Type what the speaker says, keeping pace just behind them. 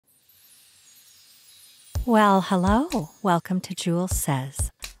Well, hello. Welcome to Jules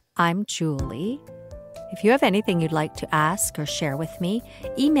Says. I'm Julie. If you have anything you'd like to ask or share with me,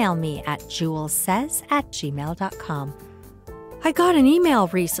 email me at julessays@gmail.com. I got an email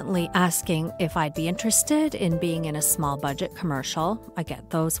recently asking if I'd be interested in being in a small budget commercial. I get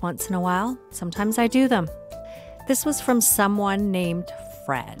those once in a while. Sometimes I do them. This was from someone named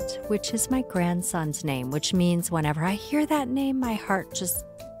Fred, which is my grandson's name, which means whenever I hear that name, my heart just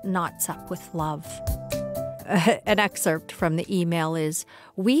knots up with love. An excerpt from the email is,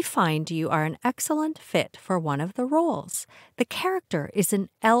 "We find you are an excellent fit for one of the roles. The character is an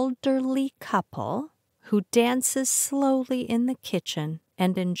elderly couple who dances slowly in the kitchen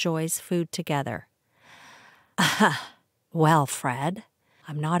and enjoys food together." Well, Fred,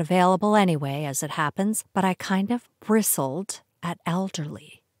 I'm not available anyway, as it happens, but I kind of bristled at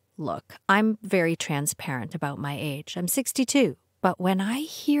elderly. Look, I'm very transparent about my age. I'm 62, but when I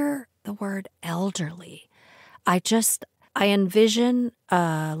hear the word elderly, I envision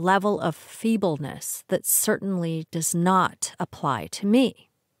a level of feebleness that certainly does not apply to me.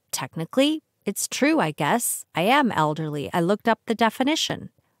 Technically, it's true, I guess. I am elderly. I looked up the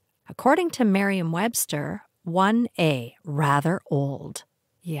definition. According to Merriam-Webster, 1A, rather old.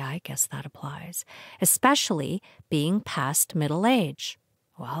 Yeah, I guess that applies. Especially being past middle age.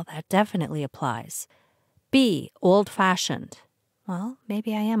 Well, that definitely applies. B, old-fashioned. Well,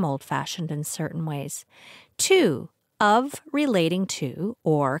 maybe I am old-fashioned in certain ways. 2, of, relating to,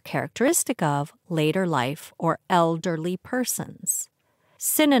 or characteristic of, later life or elderly persons.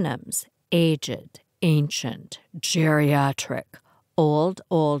 Synonyms: aged, ancient, geriatric, old,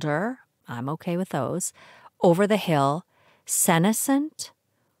 older, I'm okay with those, over the hill, senescent,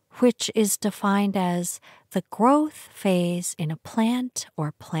 which is defined as the growth phase in a plant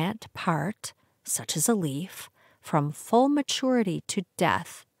or plant part, such as a leaf, from full maturity to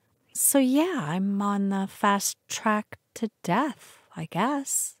death. So yeah, I'm on the fast track to death, I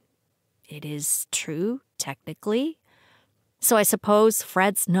guess. It is true, technically. So I suppose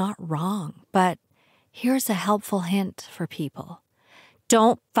Fred's not wrong, but here's a helpful hint for people.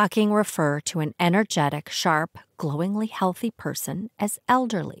 Don't fucking refer to an energetic, sharp, glowingly healthy person as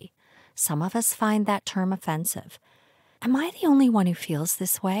elderly. Some of us find that term offensive. Am I the only one who feels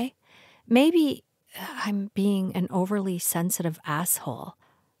this way? Maybe I'm being an overly sensitive asshole.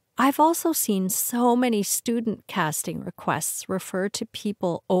 I've also seen so many student casting requests refer to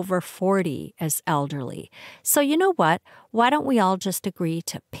people over 40 as elderly. So you know what? Why don't we all just agree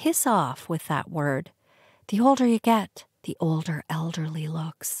to piss off with that word? The older you get, the older elderly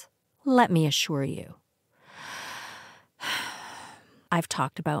looks. Let me assure you. I've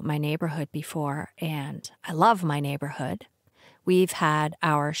talked about my neighborhood before, and I love my neighborhood. We've had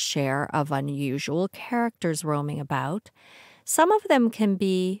our share of unusual characters roaming about. Some of them can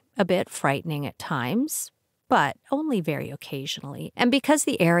be a bit frightening at times, but only very occasionally. And because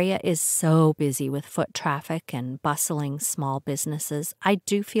the area is so busy with foot traffic and bustling small businesses, I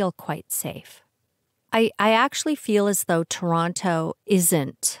do feel quite safe. I actually feel as though Toronto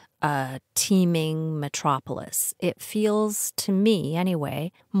isn't a teeming metropolis. It feels, to me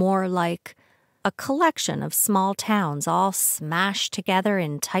anyway, more like a collection of small towns all smashed together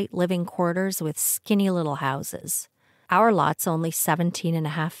in tight living quarters with skinny little houses. Our lot's only 17 and a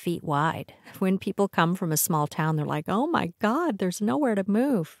half feet wide. When people come from a small town, they're like, oh my God, there's nowhere to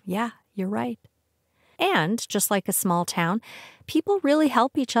move. Yeah, you're right. And just like a small town, people really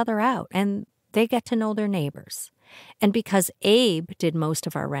help each other out and they get to know their neighbors. And because Abe did most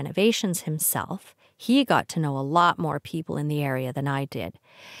of our renovations himself, he got to know a lot more people in the area than I did.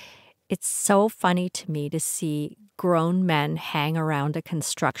 It's so funny to me to see grown men hang around a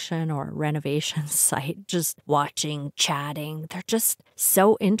construction or renovation site, just watching, chatting. They're just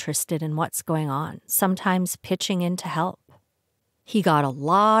so interested in what's going on, sometimes pitching in to help. He got a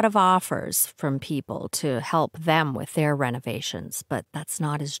lot of offers from people to help them with their renovations, but that's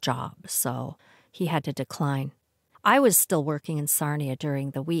not his job, so he had to decline. I was still working in Sarnia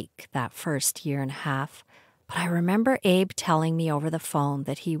during the week that first year and a half, but I remember Abe telling me over the phone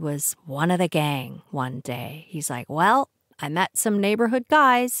that he was one of the gang one day. He's like, well, I met some neighborhood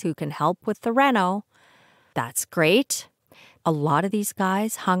guys who can help with the reno. That's great. A lot of these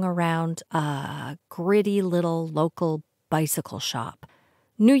guys hung around a gritty little local bicycle shop.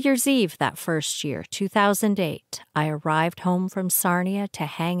 New Year's Eve that first year, 2008, I arrived home from Sarnia to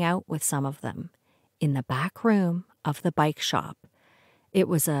hang out with some of them in the back room of the bike shop. It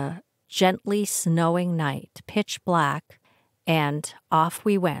was a gently snowing night, pitch black, and off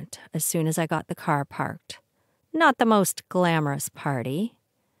we went as soon as I got the car parked. Not the most glamorous party.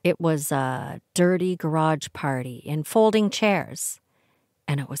 It was a dirty garage party in folding chairs,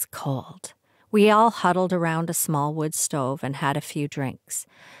 and it was cold. We all huddled around a small wood stove and had a few drinks.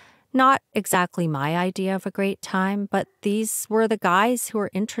 Not exactly my idea of a great time, but these were the guys who were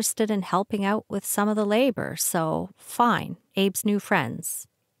interested in helping out with some of the labor, so fine, Abe's new friends.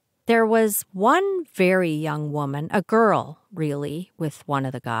 There was one very young woman, a girl, really, with one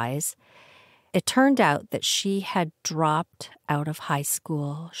of the guys. It turned out that she had dropped out of high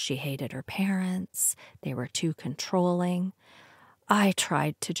school. She hated her parents. They were too controlling. I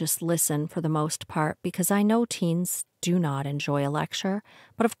tried to just listen for the most part because I know teens do not enjoy a lecture,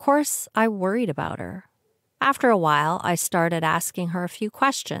 but of course I worried about her. After a while, I started asking her a few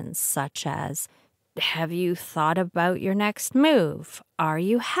questions, such as, have you thought about your next move? Are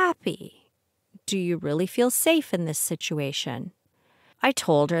you happy? Do you really feel safe in this situation? I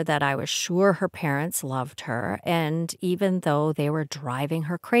told her that I was sure her parents loved her, and even though they were driving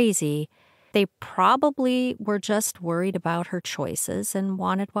her crazy, they probably were just worried about her choices and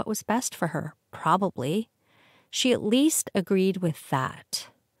wanted what was best for her, probably. She at least agreed with that.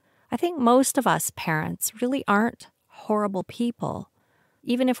 I think most of us parents really aren't horrible people.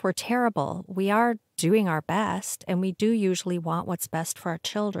 Even if we're terrible, we are doing our best, and we do usually want what's best for our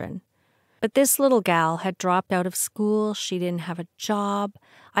children. But this little gal had dropped out of school. She didn't have a job.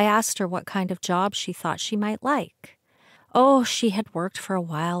 I asked her what kind of job she thought she might like. Oh, she had worked for a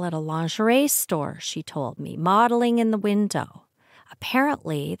while at a lingerie store, she told me, modeling in the window.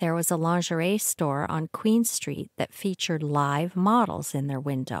 Apparently, there was a lingerie store on Queen Street that featured live models in their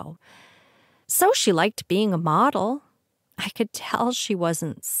window. So she liked being a model. I could tell she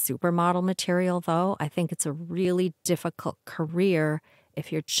wasn't supermodel material, though. I think it's a really difficult career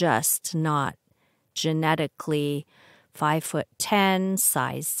if you're just not genetically 5'10",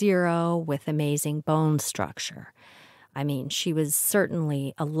 size 0, with amazing bone structure. I mean, she was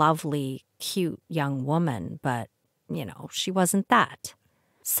certainly a lovely, cute young woman, but, she wasn't that.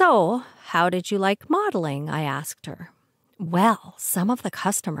 So, how did you like modeling? I asked her. Well, some of the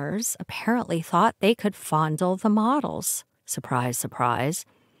customers apparently thought they could fondle the models. Surprise, surprise.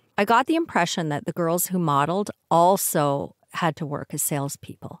 I got the impression that the girls who modeled also had to work as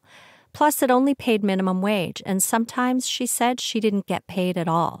salespeople. Plus, it only paid minimum wage, and sometimes she said she didn't get paid at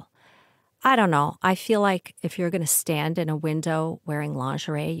all. I don't know. I feel like if you're going to stand in a window wearing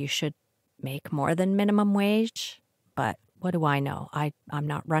lingerie, you should make more than minimum wage. But what do I know? I'm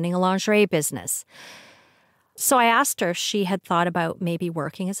not running a lingerie business. So I asked her if she had thought about maybe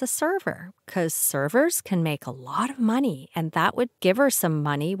working as a server, because servers can make a lot of money, and that would give her some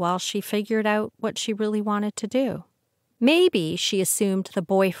money while she figured out what she really wanted to do. Maybe she assumed the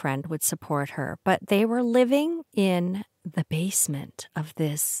boyfriend would support her, but they were living in the basement of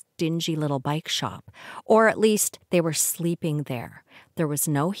this dingy little bike shop, or at least they were sleeping there. There was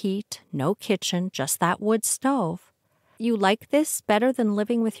no heat, no kitchen, just that wood stove. You like this better than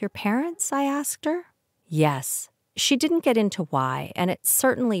living with your parents? I asked her. Yes. She didn't get into why, and it's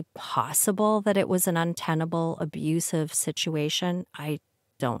certainly possible that it was an untenable, abusive situation. I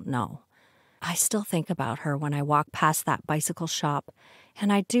don't know. I still think about her when I walk past that bicycle shop,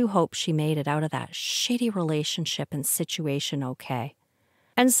 and I do hope she made it out of that shitty relationship and situation okay.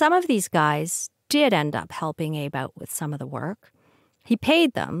 And some of these guys did end up helping Abe out with some of the work. He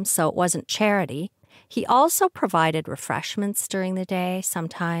paid them, so it wasn't charity. He also provided refreshments during the day.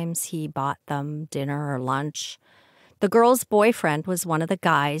 Sometimes he bought them dinner or lunch. The girl's boyfriend was one of the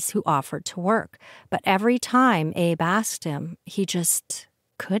guys who offered to work, but every time Abe asked him, he just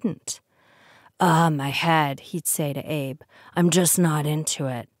couldn't. My head, he'd say to Abe. I'm just not into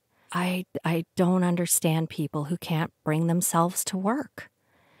it. I don't understand people who can't bring themselves to work.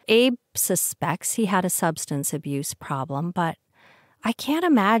 Abe suspects he had a substance abuse problem, but I can't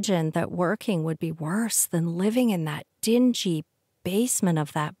imagine that working would be worse than living in that dingy basement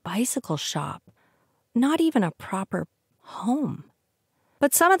of that bicycle shop. Not even a proper home.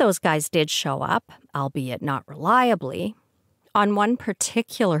 But some of those guys did show up, albeit not reliably. On one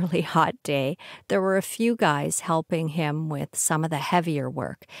particularly hot day, there were a few guys helping him with some of the heavier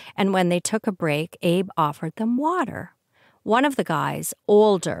work, and when they took a break, Abe offered them water. One of the guys,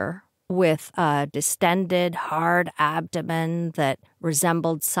 older, with a distended, hard abdomen that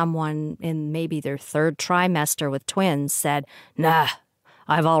resembled someone in maybe their third trimester with twins, said, "Nah,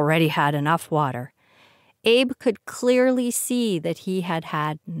 I've already had enough water." Abe could clearly see that he had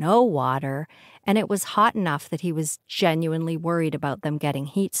had no water, and it was hot enough that he was genuinely worried about them getting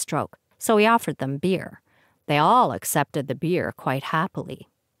heat stroke, so he offered them beer. They all accepted the beer quite happily.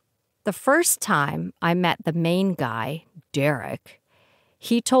 The first time I met the main guy, Derek,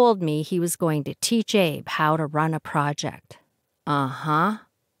 he told me he was going to teach Abe how to run a project. Uh-huh.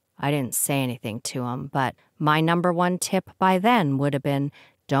 I didn't say anything to him, but my number one tip by then would have been,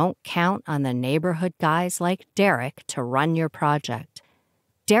 don't count on the neighborhood guys like Derek to run your project.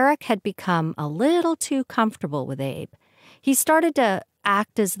 Derek had become a little too comfortable with Abe. He started to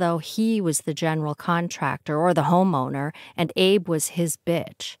act as though he was the general contractor or the homeowner, and Abe was his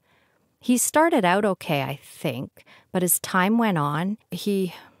bitch. He started out okay, I think, but as time went on,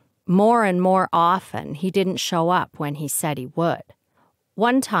 more and more often, he didn't show up when he said he would.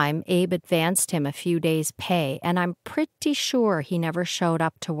 One time, Abe advanced him a few days' pay, and I'm pretty sure he never showed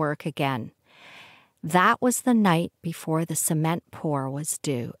up to work again. That was the night before the cement pour was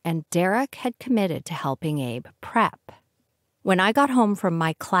due, and Derek had committed to helping Abe prep. When I got home from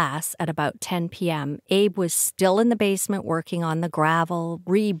my class at about 10 p.m., Abe was still in the basement working on the gravel,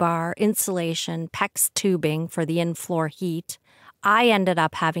 rebar, insulation, PEX tubing for the in-floor heat. I ended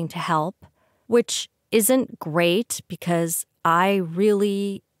up having to help, which isn't great because I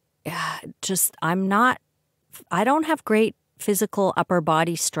really I don't have great physical upper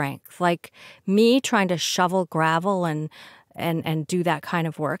body strength. Like me trying to shovel gravel and do that kind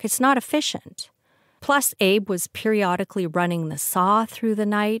of work, it's not efficient. Plus, Abe was periodically running the saw through the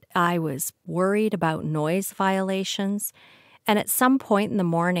night. I was worried about noise violations. And at some point in the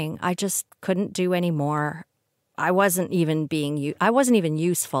morning, I just couldn't do any more. I wasn't even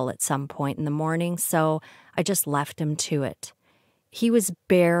useful at some point in the morning, so I just left him to it. He was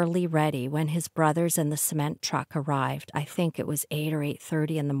barely ready when his brothers and the cement truck arrived. I think it was 8 or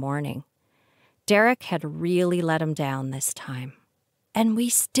 8:30 in the morning. Derek had really let him down this time. And we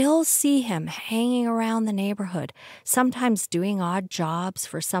still see him hanging around the neighborhood, sometimes doing odd jobs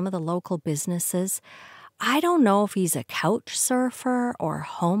for some of the local businesses. I don't know if he's a couch surfer or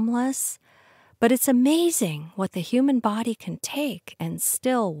homeless, but it's amazing what the human body can take and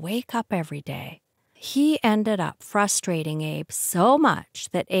still wake up every day. He ended up frustrating Abe so much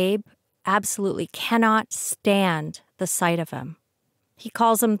that Abe absolutely cannot stand the sight of him. He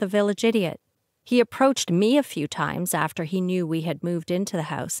calls him the village idiot. He approached me a few times after he knew we had moved into the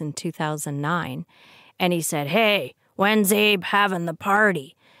house in 2009, and he said, "Hey, when's Abe having the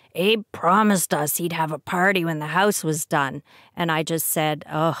party? Abe promised us he'd have a party when the house was done." And I just said,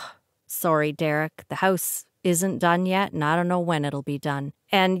 "Oh, sorry, Derek, the house isn't done yet, and I don't know when it'll be done."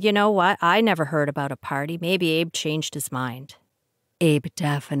 And you know what? I never heard about a party. Maybe Abe changed his mind. Abe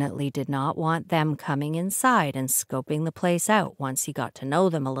definitely did not want them coming inside and scoping the place out once he got to know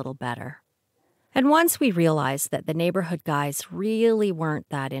them a little better. And once we realized that the neighborhood guys really weren't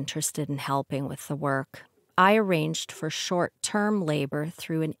that interested in helping with the work, I arranged for short-term labor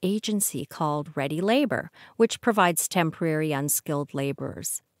through an agency called Ready Labor, which provides temporary unskilled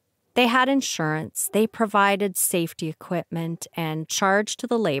laborers. They had insurance, they provided safety equipment, and charged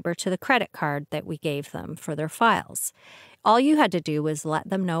the labor to the credit card that we gave them for their files. All you had to do was let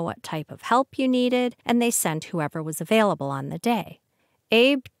them know what type of help you needed, and they sent whoever was available on the day.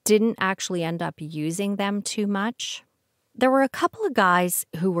 Abe didn't actually end up using them too much. There were a couple of guys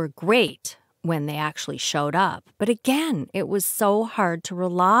who were great when they actually showed up, but again, it was so hard to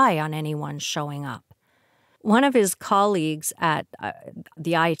rely on anyone showing up. One of his colleagues at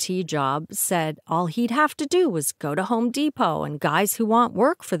the IT job said all he'd have to do was go to Home Depot, and guys who want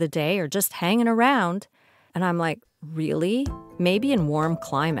work for the day are just hanging around. And I'm like, really? Maybe in warm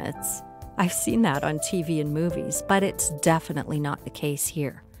climates. I've seen that on TV and movies, but it's definitely not the case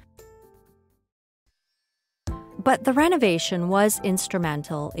here. But the renovation was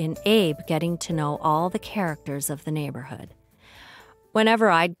instrumental in Abe getting to know all the characters of the neighborhood.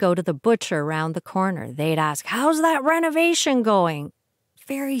 Whenever I'd go to the butcher around the corner, they'd ask, "How's that renovation going?"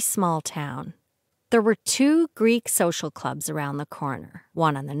 Very small town. There were 2 Greek social clubs around the corner,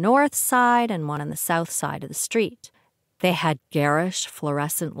 one on the north side and one on the south side of the street. They had garish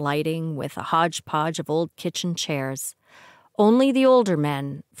fluorescent lighting with a hodgepodge of old kitchen chairs. Only the older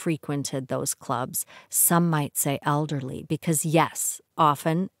men frequented those clubs, some might say elderly, because yes,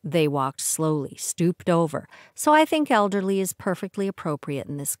 often they walked slowly, stooped over, so I think elderly is perfectly appropriate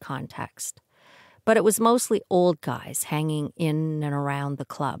in this context. But it was mostly old guys hanging in and around the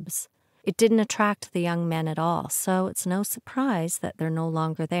clubs. It didn't attract the young men at all, so it's no surprise that they're no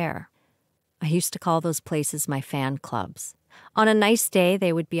longer there. I used to call those places my fan clubs. On a nice day,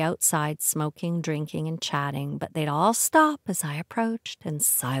 they would be outside smoking, drinking, and chatting, but they'd all stop as I approached and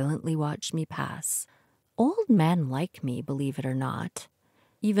silently watch me pass. Old men like me, believe it or not,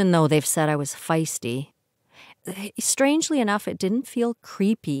 even though they've said I was feisty. Strangely enough, it didn't feel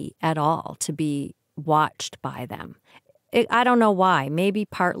creepy at all to be watched by them. I don't know why. Maybe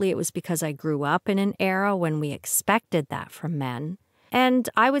partly it was because I grew up in an era when we expected that from men. And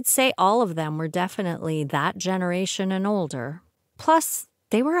I would say all of them were definitely that generation and older. Plus,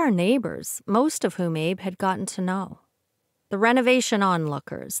 they were our neighbors, most of whom Abe had gotten to know. the renovation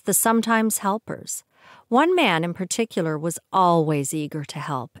onlookers, the sometimes helpers. One man in particular was always eager to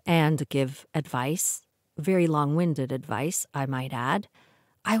help and give advice, very long-winded advice, I might add.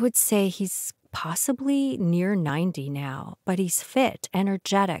 I would say he's possibly near 90 now, but he's fit,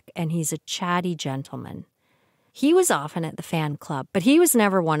 energetic, and he's a chatty gentleman. He was often at the fan club, but he was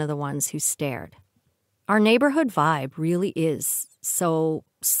never one of the ones who stared. Our neighborhood vibe really is so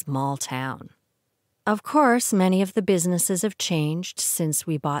small town. Of course, many of the businesses have changed since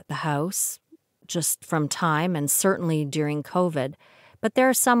we bought the house, just from time and certainly during COVID, but there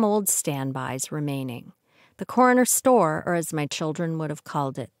are some old standbys remaining. The corner store, or as my children would have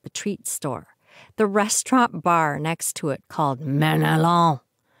called it, the treat store. The restaurant bar next to it called Manalon.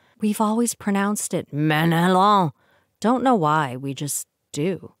 We've always pronounced it Manalon. Don't know why, we just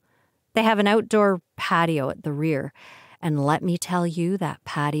do. They have an outdoor patio at the rear, and let me tell you, that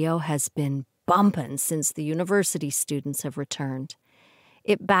patio has been bumping since the university students have returned.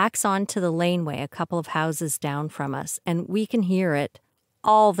 It backs onto the laneway a couple of houses down from us, and we can hear it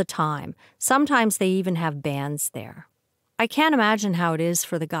all the time. Sometimes they even have bands there. I can't imagine how it is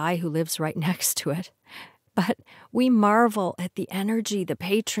for the guy who lives right next to it, but we marvel at the energy the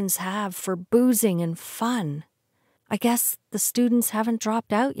patrons have for boozing and fun. I guess the students haven't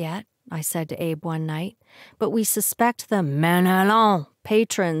dropped out yet, I said to Abe one night, but we suspect the Manalon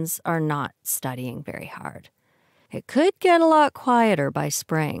patrons are not studying very hard. It could get a lot quieter by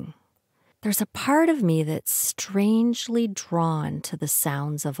spring. There's a part of me that's strangely drawn to the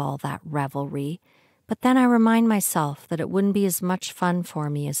sounds of all that revelry, but then I remind myself that it wouldn't be as much fun for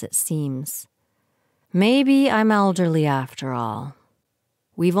me as it seems. Maybe I'm elderly after all.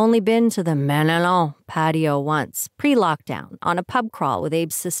 We've only been to the Manalon patio once, pre-lockdown, on a pub crawl with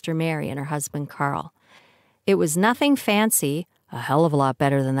Abe's sister Mary and her husband Carl. It was nothing fancy, a hell of a lot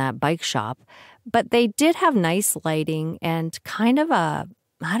better than that bike shop, but they did have nice lighting and kind of a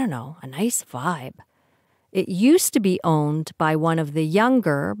nice vibe. It used to be owned by one of the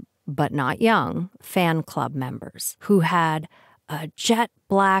younger, but not young, fan club members who had a jet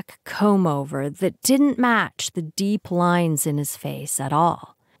black comb-over that didn't match the deep lines in his face at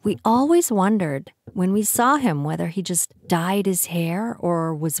all. We always wondered when we saw him whether he just dyed his hair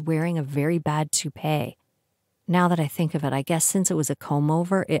or was wearing a very bad toupee. Now that I think of it, I guess since it was a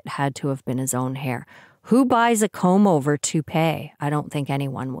comb-over, it had to have been his own hair. Who buys a comb-over toupee? I don't think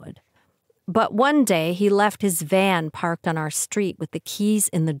anyone would. But one day, he left his van parked on our street with the keys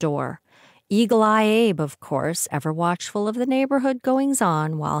in the door. Eagle Eye Abe, of course, ever watchful of the neighborhood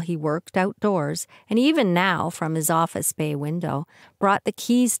goings-on while he worked outdoors, and even now, from his office bay window, brought the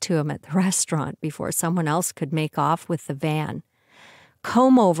keys to him at the restaurant before someone else could make off with the van.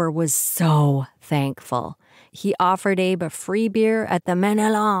 Comb-over was so thankful. He offered Abe a free beer at the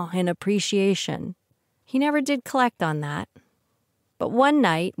Manalon in appreciation. He never did collect on that. But one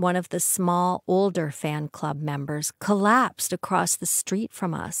night, one of the small, older fan club members collapsed across the street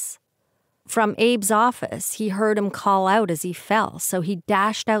from us. From Abe's office, he heard him call out as he fell, so he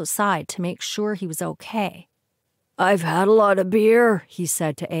dashed outside to make sure he was okay. "I've had a lot of beer," he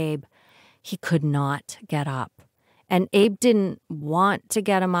said to Abe. He could not get up. And Abe didn't want to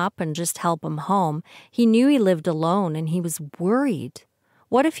get him up and just help him home. He knew he lived alone, and he was worried.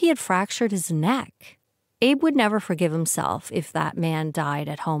 What if he had fractured his neck? Abe would never forgive himself if that man died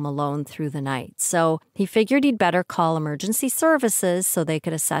at home alone through the night, so he figured he'd better call emergency services so they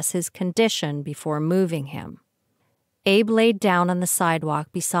could assess his condition before moving him. Abe laid down on the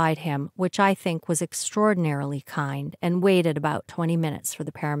sidewalk beside him, which I think was extraordinarily kind, and waited about 20 minutes for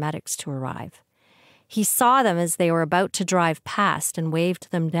the paramedics to arrive. He saw them as they were about to drive past and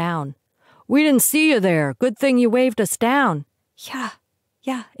waved them down. "We didn't see you there. Good thing you waved us down."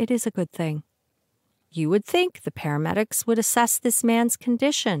 Yeah, it is a good thing. You would think the paramedics would assess this man's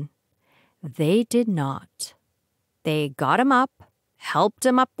condition. They did not. They got him up, helped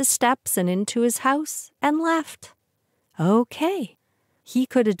him up the steps and into his house, and left. Okay, he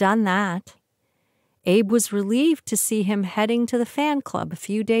could have done that. Abe was relieved to see him heading to the fan club a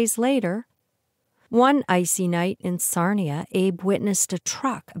few days later. One icy night in Sarnia, Abe witnessed a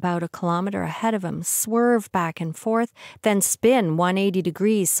truck about 1 kilometer ahead of him swerve back and forth, then spin 180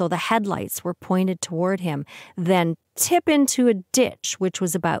 degrees so the headlights were pointed toward him, then tip into a ditch which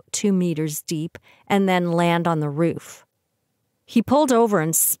was about 2 meters deep, and then land on the roof. He pulled over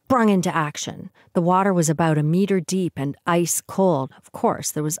and sprung into action. The water was about 1 meter deep and ice cold. Of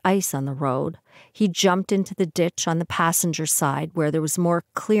course, there was ice on the road. He jumped into the ditch on the passenger side where there was more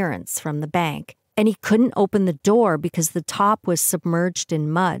clearance from the bank. And he couldn't open the door because the top was submerged in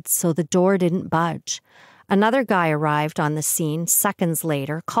mud, so the door didn't budge. Another guy arrived on the scene seconds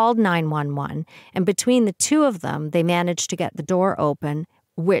later, called 911, and between the two of them, they managed to get the door open,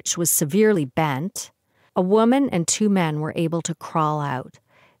 which was severely bent. A woman and two men were able to crawl out.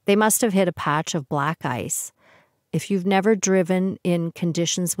 They must have hit a patch of black ice. If you've never driven in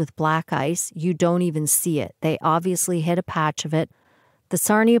conditions with black ice, you don't even see it. They obviously hit a patch of it. The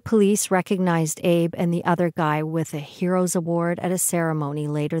Sarnia police recognized Abe and the other guy with a Heroes Award at a ceremony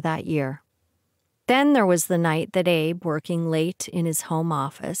later that year. Then there was the night that Abe, working late in his home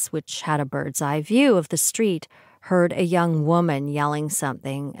office, which had a bird's-eye view of the street, heard a young woman yelling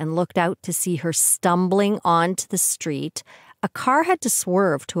something and looked out to see her stumbling onto the street. A car had to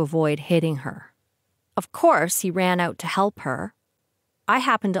swerve to avoid hitting her. Of course, he ran out to help her. I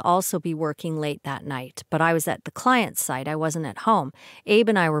happened to also be working late that night, but I was at the client's site. I wasn't at home. Abe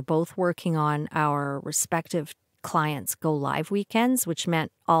and I were both working on our respective clients' go-live weekends, which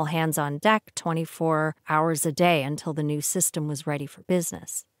meant all hands on deck 24 hours a day until the new system was ready for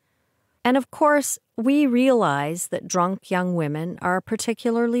business. And of course, we realize that drunk young women are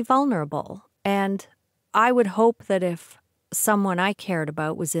particularly vulnerable. And I would hope that if someone I cared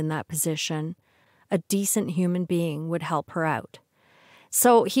about was in that position, a decent human being would help her out.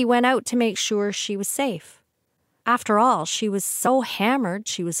 So he went out to make sure she was safe. After all, she was so hammered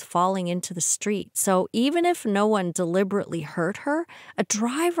she was falling into the street. So even if no one deliberately hurt her, a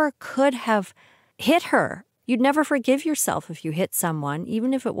driver could have hit her. You'd never forgive yourself if you hit someone,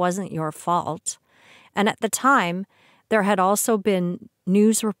 even if it wasn't your fault. And at the time, there had also been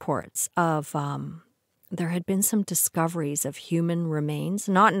news reports of, there had been some discoveries of human remains,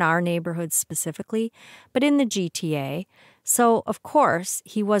 not in our neighborhood specifically, but in the GTA. So, of course,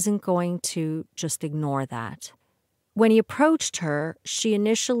 he wasn't going to just ignore that. When he approached her, she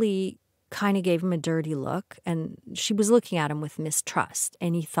initially kind of gave him a dirty look, and she was looking at him with mistrust.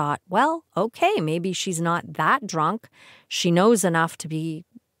 And he thought, well, okay, maybe she's not that drunk. She knows enough to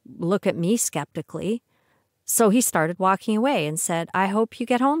look at me skeptically. So he started walking away and said, I hope you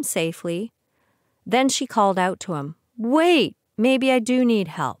get home safely. Then she called out to him, wait, maybe I do need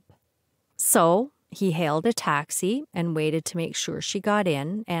help. So he hailed a taxi and waited to make sure she got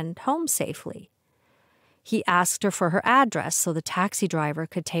in and home safely. He asked her for her address so the taxi driver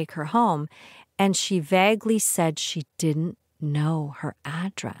could take her home, and she vaguely said she didn't know her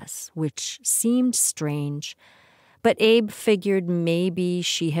address, which seemed strange. But Abe figured maybe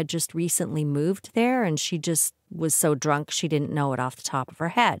she had just recently moved there and she just was so drunk she didn't know it off the top of her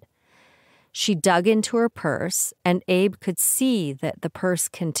head. She dug into her purse, and Abe could see that the purse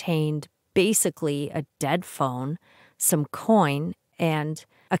contained basically a dead phone, some coin, and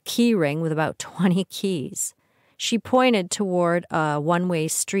a key ring with about 20 keys. She pointed toward a one-way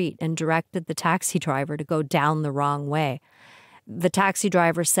street and directed the taxi driver to go down the wrong way. The taxi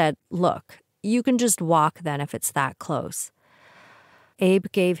driver said, look, you can just walk then if it's that close. Abe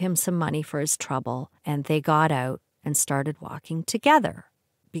gave him some money for his trouble, and they got out and started walking together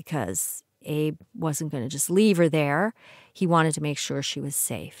because Abe wasn't going to just leave her there. He wanted to make sure she was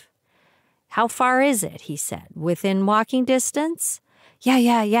safe. How far is it? He said. Within walking distance?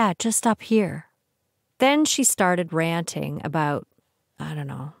 Yeah, just up here. Then she started ranting about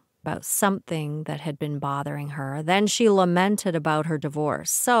something that had been bothering her. Then she lamented about her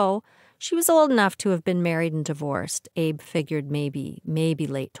divorce. So she was old enough to have been married and divorced. Abe figured maybe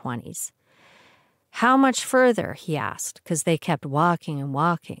late 20s. How much further? He asked, because they kept walking and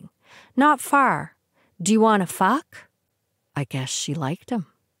walking. Not far. Do you want to fuck? I guess she liked him.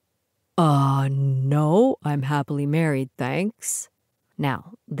 No, I'm happily married, thanks.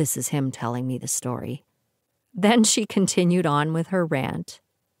 Now, this is him telling me the story. Then she continued on with her rant.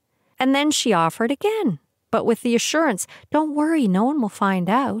 And then she offered again, but with the assurance, don't worry, no one will find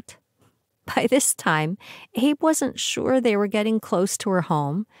out. By this time, Abe wasn't sure they were getting close to her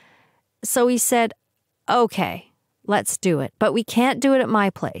home. So he said, okay, let's do it, but we can't do it at my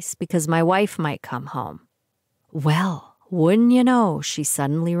place because my wife might come home. Well, wouldn't you know, she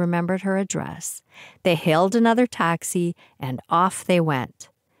suddenly remembered her address. They hailed another taxi, and off they went.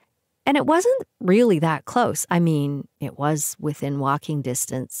 And it wasn't really that close. I mean, it was within walking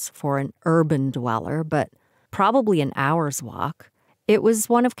distance for an urban dweller, but probably an hour's walk. It was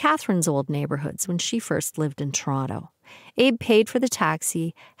one of Catherine's old neighborhoods when she first lived in Toronto. Abe paid for the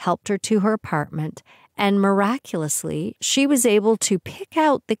taxi, helped her to her apartment, and miraculously, she was able to pick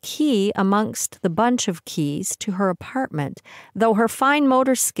out the key amongst the bunch of keys to her apartment, though her fine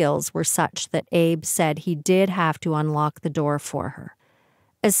motor skills were such that Abe said he did have to unlock the door for her.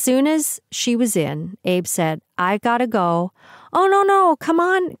 As soon as she was in, Abe said, I gotta go. "Oh, no, come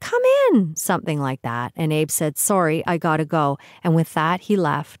on, come in," something like that. And Abe said, "Sorry, I gotta go." And with that, he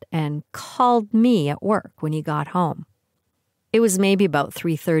left and called me at work when he got home. It was maybe about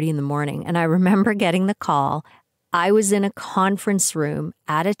 3:30 in the morning, and I remember getting the call. I was in a conference room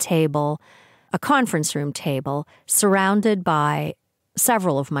at a conference room table, surrounded by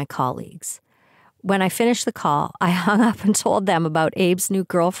several of my colleagues. When I finished the call, I hung up and told them about Abe's new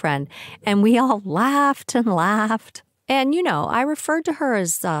girlfriend, and we all laughed and laughed. And, I referred to her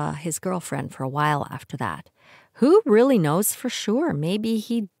as his girlfriend for a while after that. Who really knows for sure? Maybe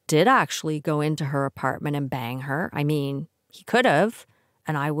he did actually go into her apartment and bang her. I mean, he could have,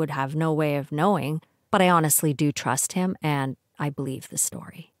 and I would have no way of knowing, but I honestly do trust him, and I believe the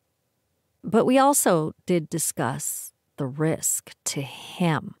story. But we also did discuss the risk to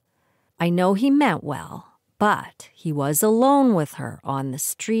him. I know he meant well, but he was alone with her on the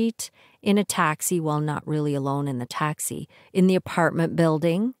street, in a taxi, well, not really alone in the taxi, in the apartment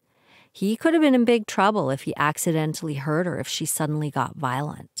building. He could have been in big trouble if he accidentally hurt her, if she suddenly got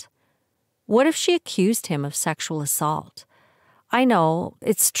violent. What if she accused him of sexual assault? I know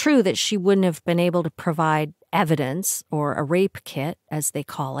it's true that she wouldn't have been able to provide evidence or a rape kit, as they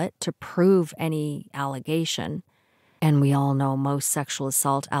call it, to prove any allegation. And we all know most sexual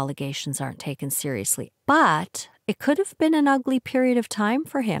assault allegations aren't taken seriously. But it could have been an ugly period of time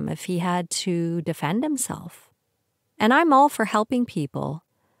for him if he had to defend himself. And I'm all for helping people,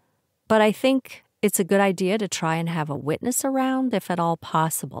 but I think it's a good idea to try and have a witness around if at all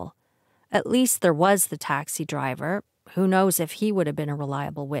possible. At least there was the taxi driver. Who knows if he would have been a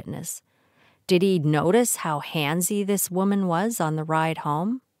reliable witness? Did he notice how handsy this woman was on the ride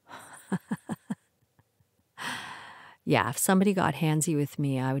home? Yeah, if somebody got handsy with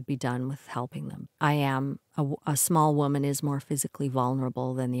me, I would be done with helping them. A small woman is more physically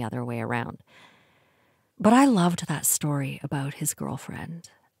vulnerable than the other way around. But I loved that story about his girlfriend.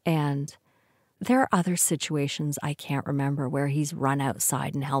 And there are other situations I can't remember where he's run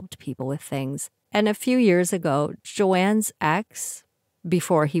outside and helped people with things. And a few years ago, Joanne's ex,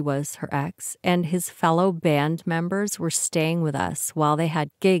 before he was her ex, and his fellow band members were staying with us while they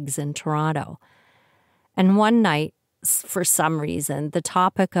had gigs in Toronto. And one night, for some reason, the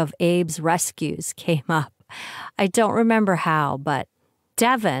topic of Abe's rescues came up. I don't remember how, but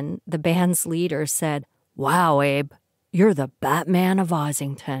Devin, the band's leader, said, "Wow, Abe, you're the Batman of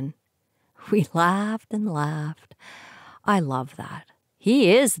Ossington." We laughed and laughed. I love that.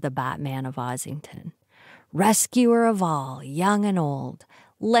 He is the Batman of Ossington, rescuer of all, young and old,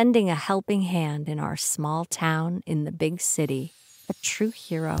 lending a helping hand in our small town in the big city, a true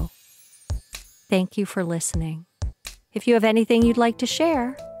hero. Thank you for listening. If you have anything you'd like to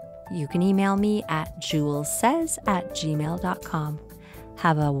share, you can email me at julessays@gmail.com.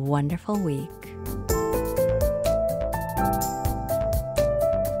 Have a wonderful week.